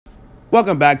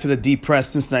Welcome back to the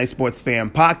Depressed Cincinnati Sports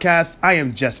Fan Podcast. I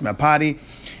am Jess Mapati,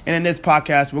 and in this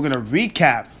podcast, we're going to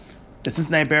recap the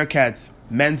Cincinnati Bearcats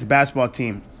men's basketball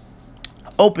team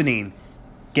opening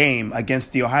game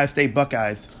against the Ohio State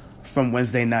Buckeyes from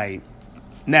Wednesday night.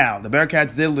 Now, the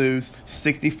Bearcats did lose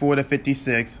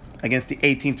 64-56 against the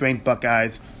 18th ranked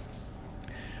Buckeyes.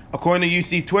 According to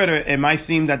UC Twitter, it might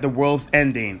seem that the world's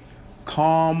ending.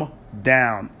 Calm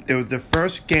down. It was the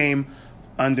first game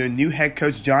under new head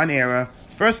coach John era.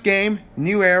 First game,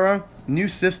 new era, new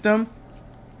system.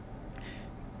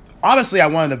 Obviously, I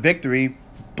wanted a victory,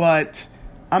 but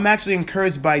I'm actually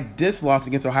encouraged by this loss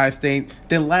against Ohio State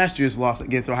than last year's loss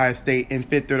against Ohio State in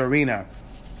Fifth Third Arena.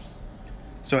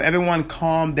 So everyone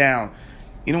calm down.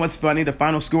 You know what's funny? The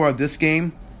final score of this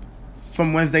game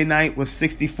from Wednesday night was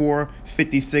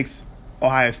 64-56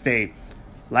 Ohio State.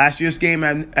 Last year's game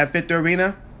at Fifth Third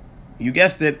Arena, you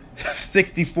guessed it,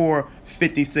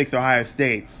 64-56 Ohio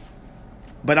State.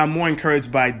 But I'm more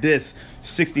encouraged by this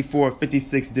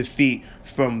 64-56 defeat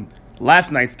from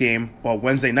last night's game, or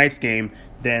Wednesday night's game,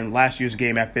 than last year's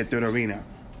game at Fifth Third Arena.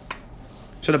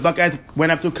 So the Buckeyes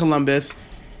went up to Columbus,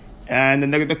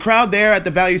 and the crowd there at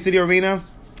the Value City Arena,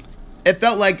 it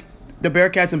felt like the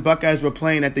Bearcats and Buckeyes were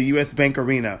playing at the U.S. Bank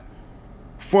Arena,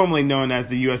 formerly known as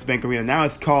the U.S. Bank Arena. Now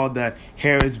it's called the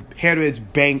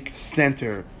Heritage Bank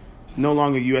Center. It's no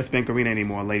longer U.S. Bank Arena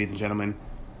anymore, ladies and gentlemen.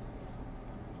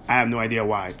 I have no idea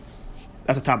why.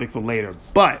 That's a topic for later.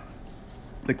 But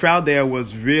the crowd there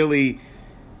was really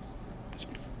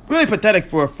pathetic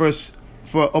for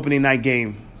opening night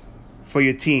game for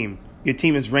your team. Your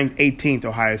team is ranked 18th,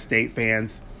 Ohio State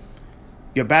fans.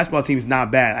 Your basketball team is not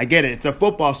bad. I get it. It's a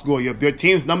football school. Your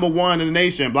team's number one in the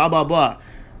nation, blah, blah, blah.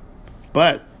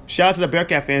 But shout out to the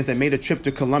Bearcat fans that made a trip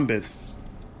to Columbus.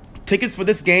 Tickets for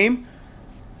this game,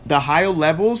 the higher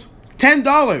levels,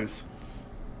 $10.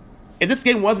 If this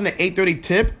game wasn't an 8:30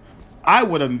 tip, I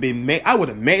would have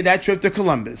made that trip to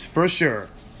Columbus for sure.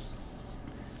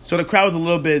 So the crowd was a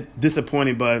little bit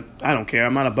disappointing, but I don't care.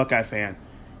 I'm not a Buckeye fan.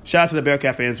 Shout out to the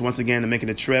Bearcat fans once again for making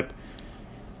the trip.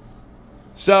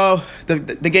 So the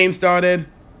game started.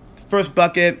 First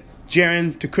bucket,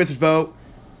 Jaren to Chris Vogt.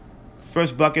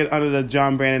 First bucket under the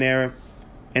John Brannen era.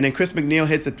 And then Chris McNeil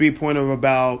hits a three-pointer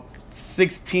about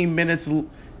 16 minutes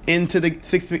into the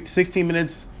 16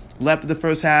 minutes left of the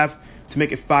first half to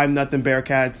make it 5-0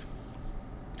 Bearcats.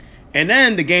 And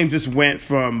then the game just went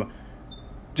from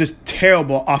just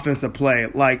terrible offensive play.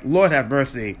 Like, Lord have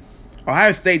mercy.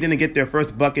 Ohio State didn't get their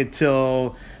first bucket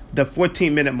till the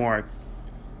 14-minute mark.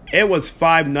 It was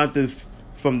 5-0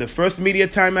 from the first media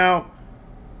timeout,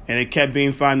 and it kept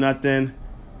being 5-0,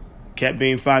 kept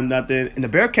being 5-0. And the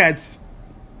Bearcats,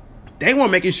 they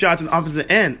weren't making shots in the offensive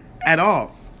end at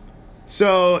all.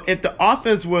 So if the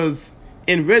offense was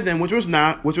in rhythm, which was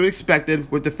expected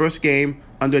with the first game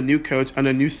under a new coach,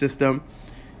 under a new system,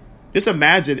 just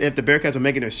imagine if the Bearcats were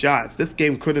making their shots. This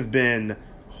game could have been a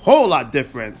whole lot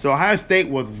different. So Ohio State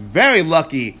was very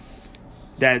lucky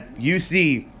that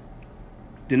UC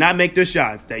did not make their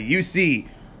shots, that UC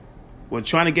were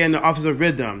trying to get in the offensive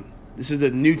rhythm. This is a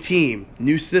new team,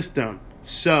 new system.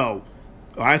 So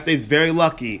Ohio State's very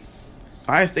lucky.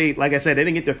 Ohio State, like I said, they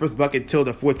didn't get their first bucket till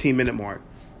the 14-minute mark.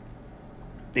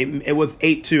 It was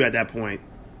 8-2 at that point.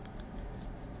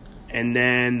 And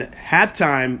then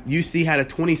halftime, UC had a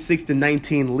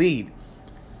 26-19 lead.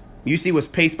 UC was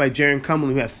paced by Jaren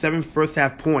Cumberland, who had 7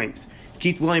 first-half points.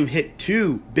 Keith Williams hit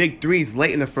 2 big threes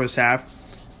late in the first half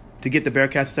to get the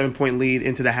Bearcats a 7-point lead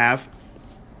into the half.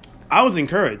 I was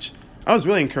encouraged. I was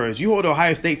really encouraged. You hold the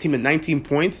Ohio State team at 19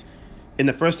 points in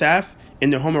the first half in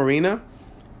their home arena,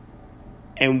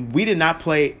 and we did not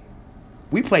play.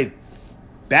 We played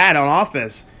bad on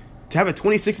offense. To have a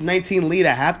 26-19 lead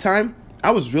at halftime, I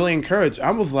was really encouraged.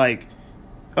 I was like,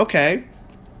 okay,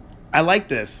 I like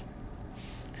this.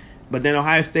 But then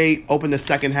Ohio State opened the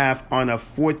second half on a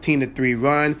 14-3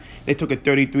 run. They took a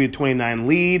 33-29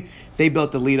 lead. They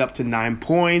built the lead up to 9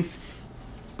 points.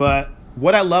 But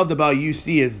what I loved about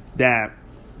UC is that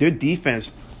the defense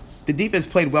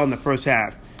played well in the first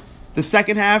half. The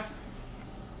second half,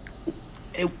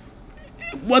 it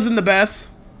wasn't the best.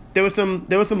 There were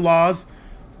some laws,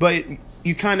 but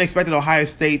you kind of expected Ohio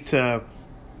State to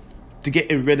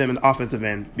get in rhythm in the offensive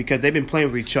end because they've been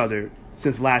playing with each other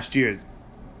since last year.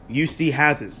 UC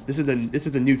hasn't. This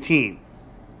is a new team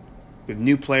with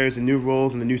new players and new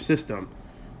roles and a new system.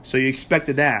 So you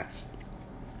expected that.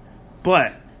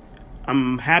 But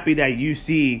I'm happy that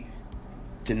UC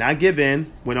did not give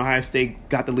in when Ohio State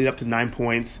got the lead up to 9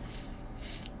 points.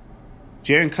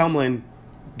 Jaren Cumberland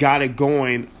got it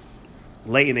going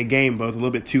late in the game, but it was a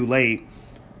little bit too late.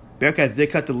 Bearcats did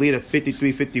cut the lead at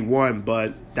 53-51,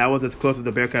 but that was as close as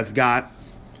the Bearcats got.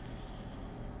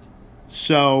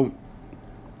 So,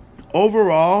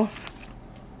 overall,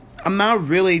 I'm not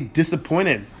really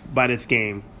disappointed by this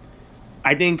game.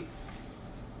 I don't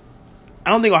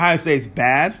think Ohio State is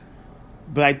bad,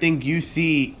 but I think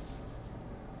UC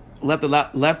left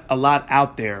a lot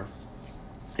out there.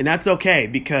 And that's okay,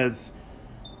 because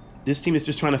this team is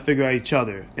just trying to figure out each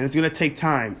other. And it's going to take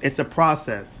time. It's a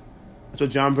process. That's what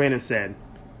John Brannen said.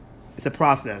 It's a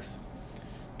process.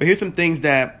 But here's some things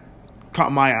that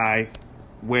caught my eye,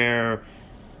 where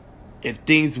if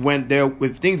things went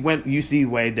UC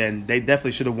way, then they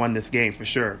definitely should have won this game for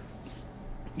sure.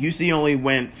 UC only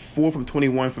went 4 from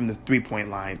 21 from the three-point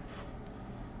line.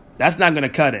 That's not going to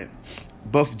cut it.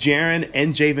 Both Jaren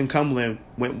and Javen Cumberland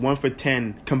went 1 for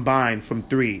 10 combined from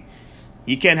 3.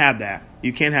 You can't have that.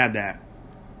 You can't have that.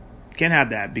 You can't have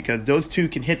that, because those two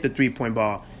can hit the three-point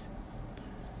ball.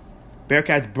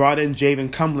 Bearcats brought in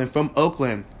Javen Cumberland from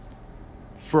Oakland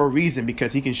for a reason,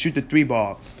 because he can shoot the three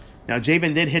ball. Now,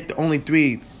 Javen did hit the only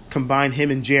three combined, him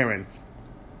and Jaren.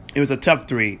 It was a tough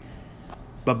three,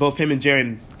 but both him and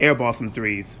Jaren airball some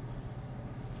threes.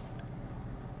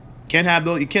 You can't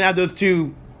have those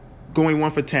two going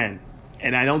 1 for 10,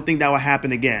 and I don't think that will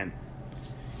happen again.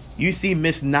 UC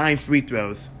missed 9 free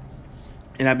throws,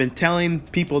 and I've been telling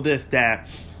people this, that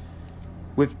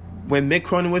when Mick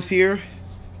Cronin was here,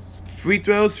 free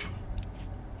throws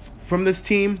from this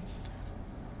team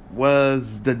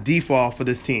was the default for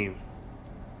this team.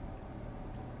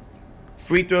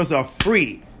 Free throws are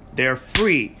free. They're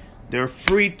free. They're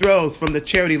free throws from the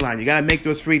charity line. You got to make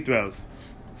those free throws.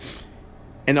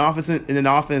 And the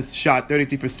offense shot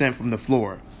 33% from the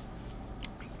floor.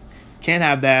 Can't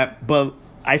have that, but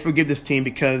I forgive this team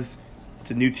because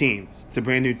it's a new team. It's a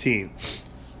brand new team.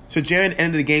 So Jaren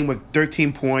ended the game with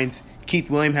 13 points. Keith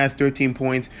Williams has 13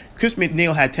 points. Chris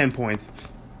McNeil had 10 points.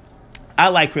 I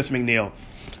like Chris McNeil.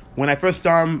 When I first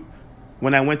saw him,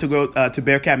 when I went to go to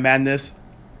Bearcat Madness,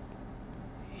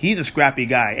 he's a scrappy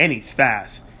guy, and he's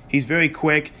fast. He's very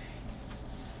quick.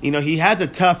 You know, he has a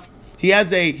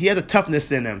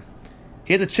toughness in him.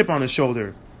 He has a chip on his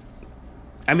shoulder.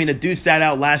 I mean, the dude sat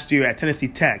out last year at Tennessee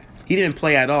Tech. He didn't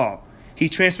play at all. He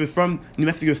transferred from New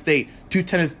Mexico State to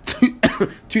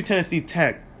Tennessee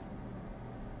Tech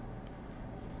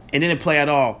and didn't play at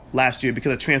all last year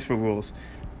because of transfer rules.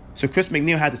 So Chris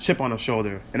McNeil has a chip on his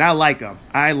shoulder, and I like him.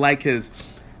 I like his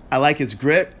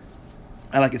grit.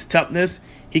 I like his toughness.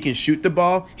 He can shoot the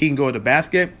ball. He can go to the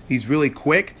basket. He's really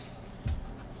quick.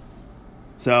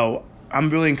 So I'm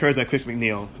really encouraged by Chris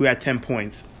McNeil, who had 10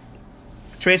 points.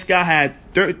 Trey Scott had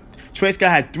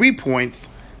 3 points,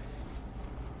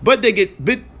 but did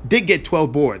get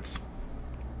 12 boards.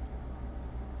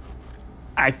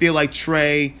 I feel like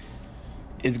Trey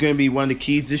is going to be one of the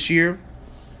keys this year.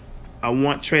 I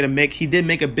want Trey he did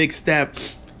make a big step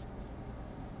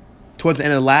towards the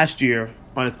end of last year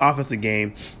on his offensive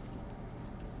game.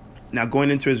 Now,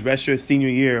 going into his redshirt senior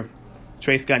year,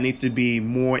 Trey Scott needs to be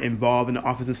more involved in the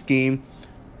offensive scheme,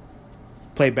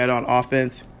 play better on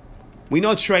offense. We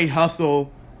know Trey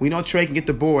hustle. We know Trey can get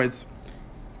the boards.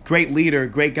 Great leader,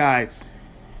 great guy.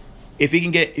 If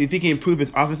he can improve his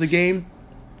offensive game,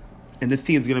 and this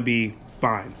team's going to be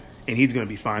fine, and he's going to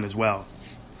be fine as well.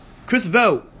 Chris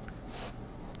Vogt,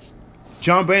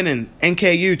 John Brannen,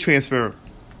 NKU transfer.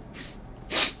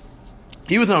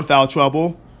 He was in foul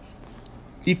trouble.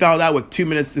 He fouled out with 2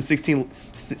 minutes and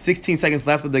 16 seconds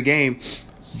left of the game.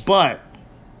 But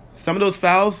some of those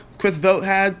fouls Chris Vogt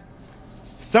had,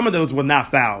 some of those were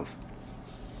not fouls.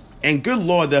 And good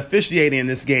Lord, the officiating in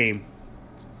this game.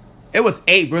 It was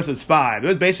 8 versus 5. It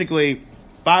was basically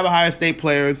 5 Ohio State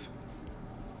players,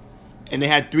 and they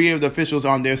had 3 of the officials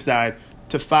on their side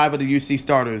to 5 of the UC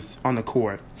starters on the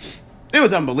court. It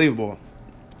was unbelievable.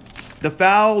 The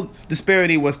foul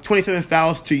disparity was 27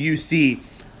 fouls to UC,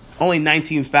 only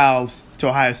 19 fouls to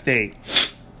Ohio State.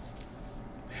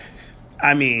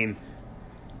 I mean,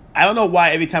 I don't know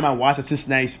why every time I watch a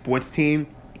Cincinnati sports team,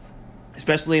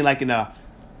 especially like in a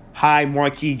high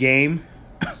marquee game,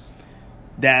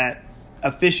 that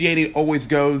officiating always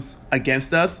goes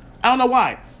against us. I don't know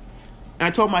why. And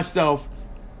I told myself,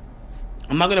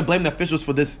 I'm not going to blame the officials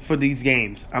for these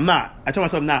games. I'm not. I told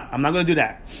myself, I'm not going to do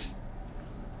that.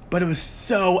 But it was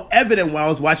so evident when I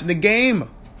was watching the game.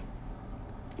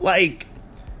 Like,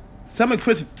 some of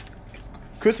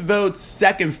Chris Vogt's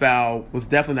second foul was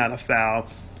definitely not a foul.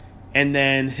 And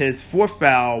then his fourth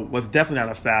foul was definitely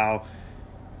not a foul.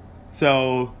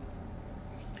 So,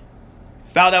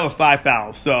 fouled out with 5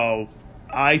 fouls. So,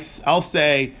 I'll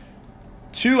say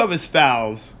 2 of his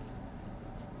fouls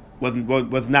was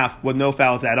no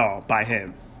fouls at all by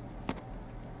him.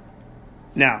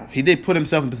 Now, he did put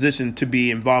himself in position to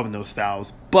be involved in those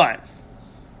fouls, but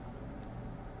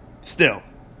still,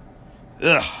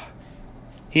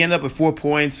 he ended up with 4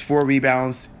 points, 4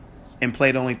 rebounds, and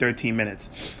played only 13 minutes.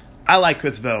 I like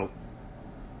Chris Vogt.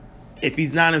 If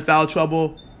he's not in foul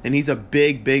trouble, then he's a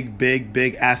big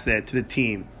asset to the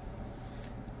team.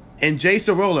 And Jay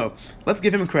Sorolo, let's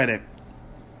give him credit.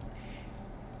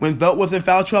 When Vogt was in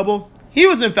foul trouble, he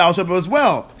was in foul trouble as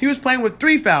well. He was playing with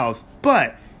 3 fouls,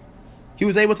 but he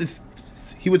was able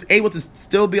to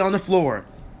still be on the floor,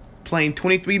 playing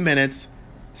 23 minutes,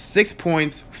 6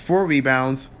 points, 4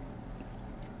 rebounds.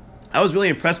 I was really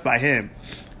impressed by him.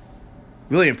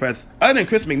 Really impressed. Other than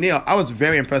Chris McNeil, I was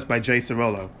very impressed by Jay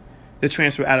Sorolo, the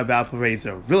transfer out of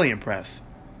Valparaiso. Really impressed.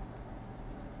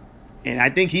 And I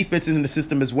think he fits into the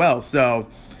system as well. So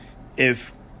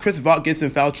if Chris Vogt gets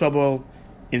in foul trouble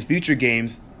in future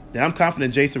games, then I'm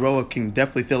confident Jay Sorolo can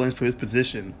definitely fill in for his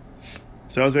position.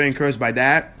 So I was very encouraged by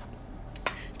that.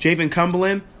 Javen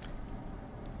Cumberland,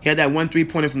 he had that 1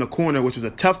 3-pointer from the corner, which was a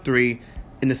tough 3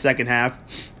 in the second half.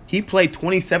 He played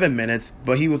 27 minutes,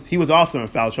 but he was also in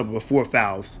foul trouble with 4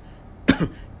 fouls.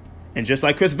 And just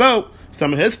like Chris Vogt,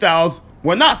 some of his fouls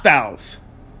were not fouls.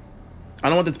 I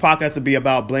don't want this podcast to be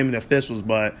about blaming the officials,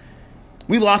 but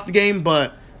we lost the game,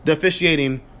 but the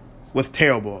officiating was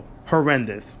terrible,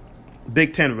 horrendous.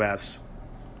 Big Ten refs.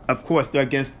 Of course, they're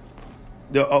against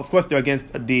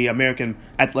the American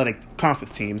Athletic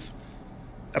Conference teams.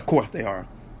 Of course they are.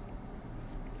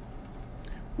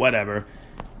 Whatever.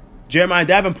 Jeremiah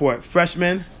Davenport,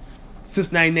 freshman,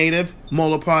 Cincinnati native,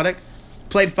 Moeller product,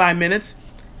 played 5 minutes.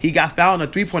 He got fouled on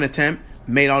a 3-point attempt,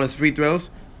 made all his free throws.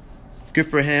 Good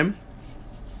for him.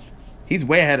 He's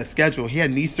way ahead of schedule. He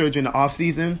had knee surgery in the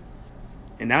offseason,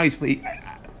 and now I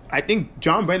think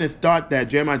John Brannen thought that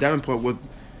Jeremiah Davenport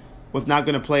was not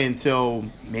going to play until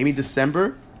maybe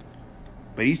December.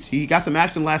 But he got some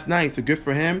action last night, so good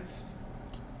for him.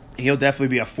 And he'll definitely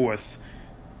be a force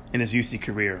in his UC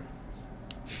career.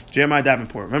 Jeremiah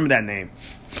Davenport, remember that name.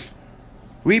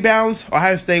 Rebounds,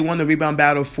 Ohio State won the rebound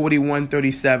battle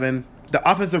 41-37. The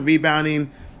offensive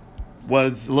rebounding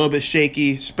was a little bit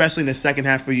shaky, especially in the second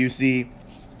half for UC.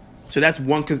 So that's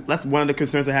one of the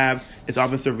concerns I have is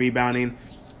offensive rebounding.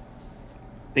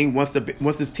 I think once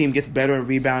this team gets better at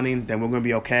rebounding, then we're going to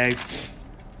be okay.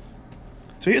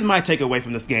 So here's my takeaway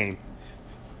from this game.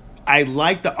 I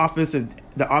like the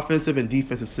offensive and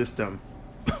defensive system.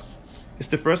 It's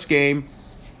the first game.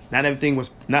 Not everything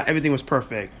was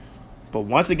perfect. But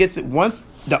once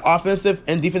the offensive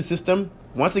and defense system,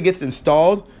 once it gets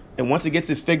installed and once it gets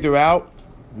it figured out,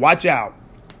 watch out.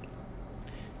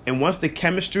 And once the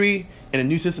chemistry and the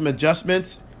new system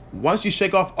adjustments, once you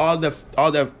shake off all the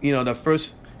the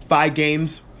first 5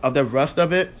 games of the rest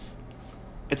of it,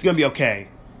 it's gonna be okay.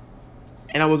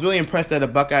 And I was really impressed that the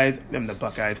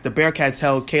Bearcats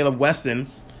held Caleb Weston,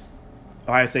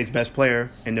 Ohio State's best player,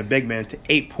 and the big man to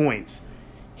 8 points.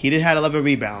 He did have 11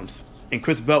 rebounds, and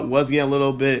Chris Vogt was getting a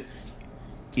little bit,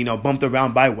 bumped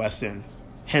around by Weston,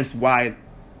 hence why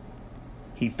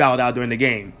he fouled out during the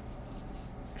game.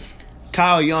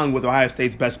 Kyle Young was Ohio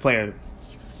State's best player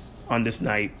on this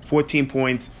night. 14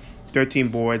 points, 13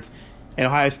 boards, and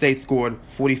Ohio State scored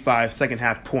 45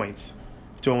 second-half points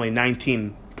to only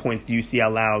 19 points UC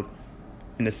allowed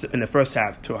in the first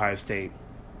half to Ohio State.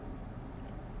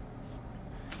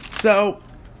 So,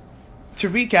 to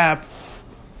recap,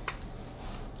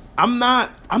 I'm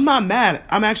not mad.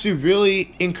 I'm actually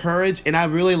really encouraged, and I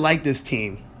really like this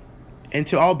team. And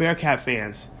to all Bearcat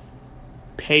fans,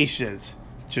 patience.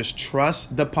 Just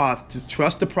trust the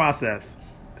process.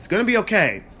 It's going to be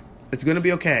okay. It's going to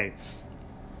be okay.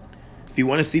 If you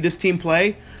want to see this team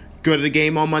play, go to the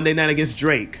game on Monday night against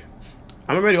Drake.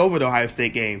 I'm already over the Ohio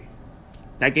State game.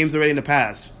 That game's already in the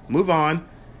past. Move on.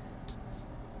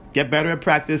 Get better at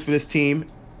practice for this team.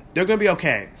 They're going to be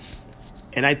okay.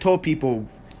 And I told people,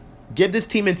 give this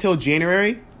team until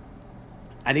January.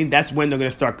 I think that's when they're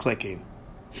going to start clicking.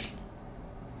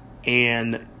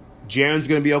 And Jaren's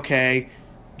going to be okay.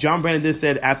 John Brannen did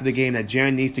said after the game that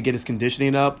Jaren needs to get his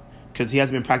conditioning up because he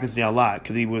hasn't been practicing a lot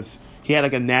because he had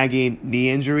like a nagging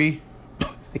knee injury.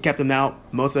 It kept him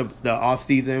out most of the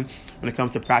offseason when it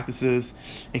comes to practices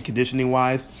and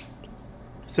conditioning-wise.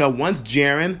 So once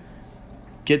Jaren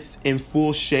gets in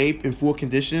full shape, in full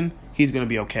condition, he's going to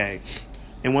be okay.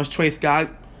 And once Trey Scott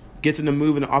gets in the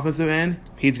move in the offensive end,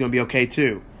 he's going to be okay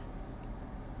too.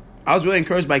 I was really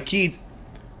encouraged by Keith.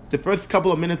 The first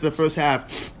couple of minutes of the first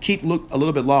half, Keith looked a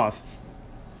little bit lost.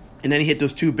 And then he hit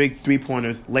those 2 big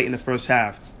 3-pointers late in the first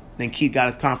half. Then Keith got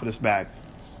his confidence back.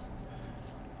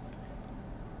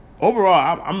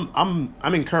 Overall,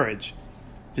 I'm encouraged.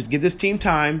 Just give this team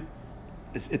time.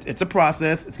 It's a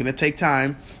process. It's going to take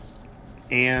time.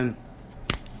 And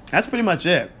that's pretty much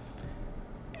it.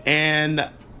 And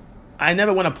I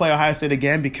never want to play Ohio State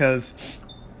again because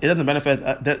it doesn't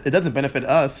benefit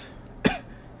us.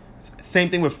 Same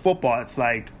thing with football. It's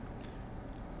like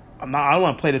I don't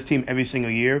want to play this team every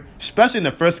single year, especially in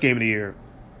the first game of the year.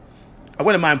 I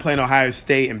wouldn't mind playing Ohio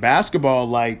State in basketball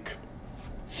like,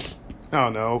 I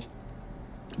don't know,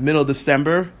 middle of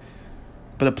December.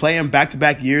 But to play them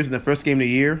back-to-back years in the first game of the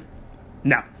year,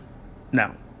 no.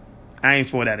 I ain't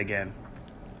for that again.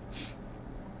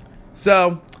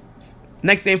 So,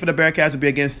 next game for the Bearcats will be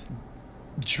against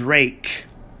Drake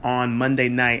on Monday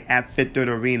night at Fifth Third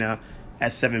Arena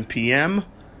at 7 p.m.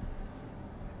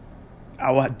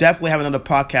 I will definitely have another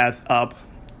podcast up.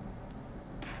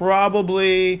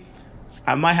 Probably,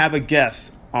 I might have a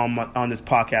guest on this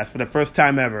podcast for the first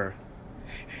time ever.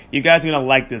 You guys are going to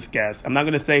like this guest. I'm not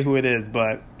going to say who it is,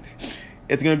 but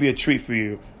it's going to be a treat for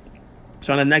you.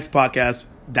 So on the next podcast,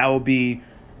 that will be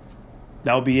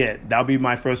it. That will be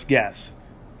my first guest.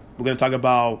 We're going to talk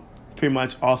about pretty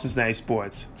much all Cincinnati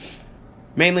sports,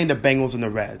 mainly the Bengals and the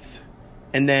Reds.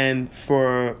 And then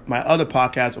for my other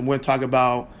podcast, I'm going to talk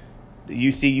about the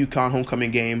UC-UConn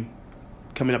homecoming game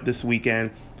coming up this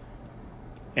weekend.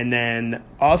 And then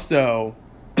also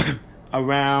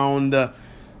around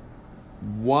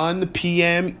 1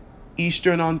 p.m.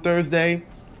 Eastern on Thursday,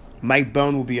 Mike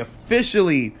Bohn will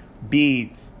officially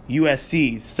be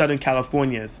USC's Southern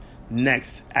California's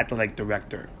next athletic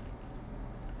director.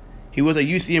 He was a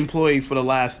UC employee for the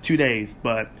last 2 days,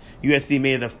 but USC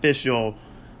made it official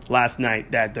last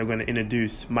night that they're going to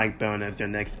introduce Mike Bohn as their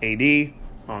next AD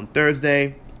on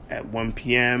Thursday at 1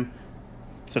 p.m.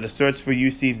 So the search for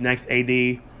UC's next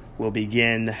AD will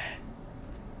begin.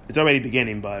 It's already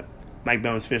beginning, but Mike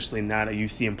Bohn is officially not a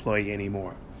UC employee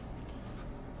anymore.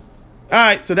 All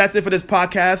right, so that's it for this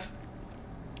podcast.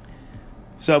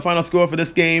 So final score for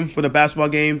this game, for the basketball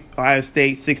game, Ohio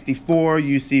State 64,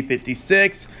 UC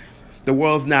 56. The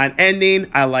world's not ending.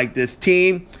 I like this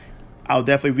team. I'll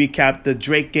definitely recap the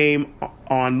Drake game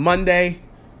on Monday.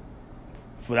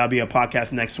 So that'll be a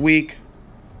podcast next week.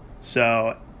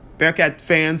 So, Bearcat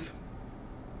fans,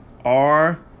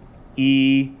 RELAX,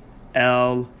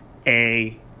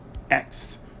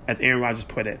 as Aaron Rodgers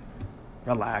put it.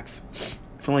 Relax.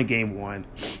 It's only game one.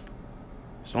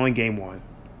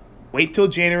 Wait till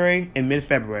January and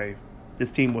mid-February.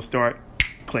 This team will start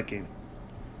clicking.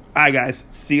 All right, guys.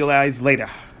 See you guys later.